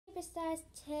Superstars.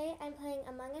 Today I'm playing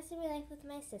Among Us in Real Life with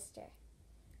my sister.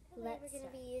 We're going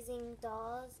to be using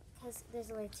dolls because there's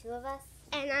only two of us.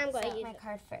 And I'm going to use my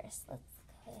card first. Let's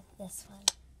go with this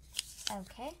one.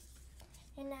 Okay.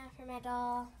 And now for my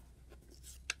doll.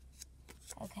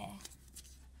 Okay.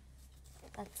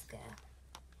 Let's go.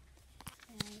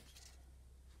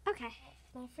 Okay.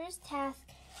 My first task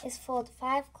is fold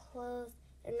 5 clothes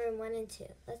in room 1 and 2.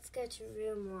 Let's go to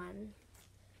room 1.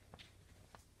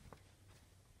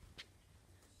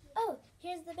 Oh,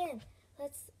 here's the bin.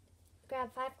 Let's grab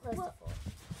 5 clothes to fold.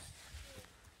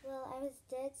 Well, I was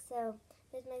dead, so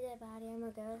there's my dead body. I'm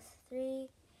a ghost. 3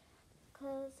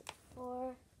 clothes,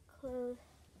 4 clothes,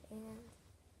 and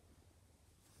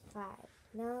 5.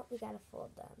 Now we gotta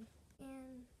fold them.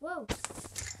 And whoa.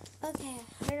 Okay,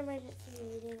 heard emergency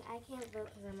meeting. I can't vote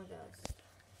because I'm a ghost.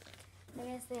 I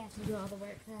guess they have to do all the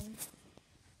work then.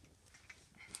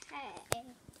 Hey.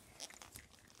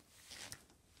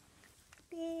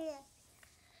 Yeah.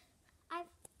 I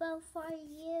vote for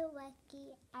you,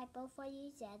 Lucky. I vote for you,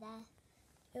 Zeta.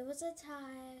 It was a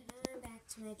tie. Now I'm back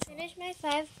to my troll. Finish my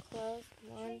 5 clothes.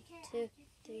 1, 2,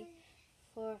 3,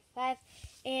 4, 5.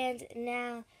 And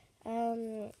now,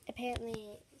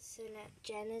 apparently, so now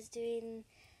Jen is doing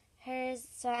hers.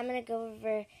 So I'm going to go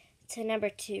over to number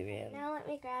 2 room. Now let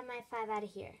me grab my 5 out of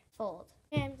here. Fold.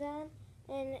 Okay, I'm done.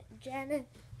 And Jen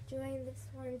joined this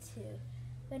one too.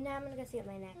 But now I'm going to go see what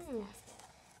my next task is.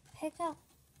 Pick up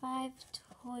 5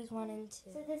 toys 1 and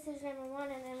 2. So this is number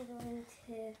 1, and I'm going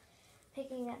to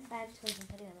picking up 5 toys and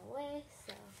putting them away.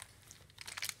 So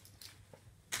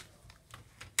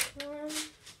 1,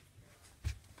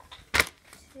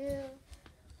 2,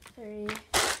 3,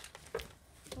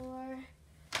 4,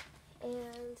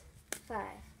 and 5.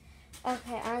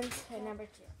 Okay, on to number 2.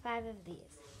 5 of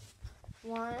these.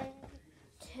 1,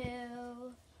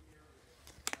 2,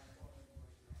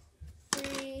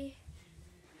 3,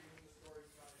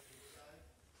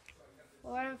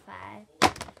 4, and 5.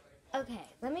 Okay,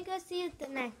 let me go see what the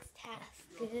next task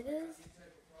is.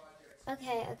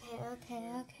 Okay.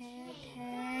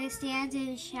 Stand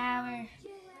in shower.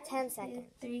 10 seconds.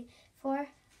 3, 4,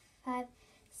 5,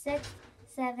 6,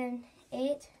 7,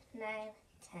 8, 9,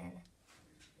 10.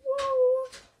 Woo!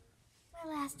 My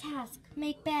last task.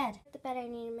 Make bed. The bed I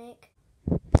need to make.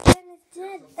 Ben is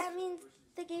dead. That means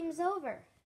the game's over.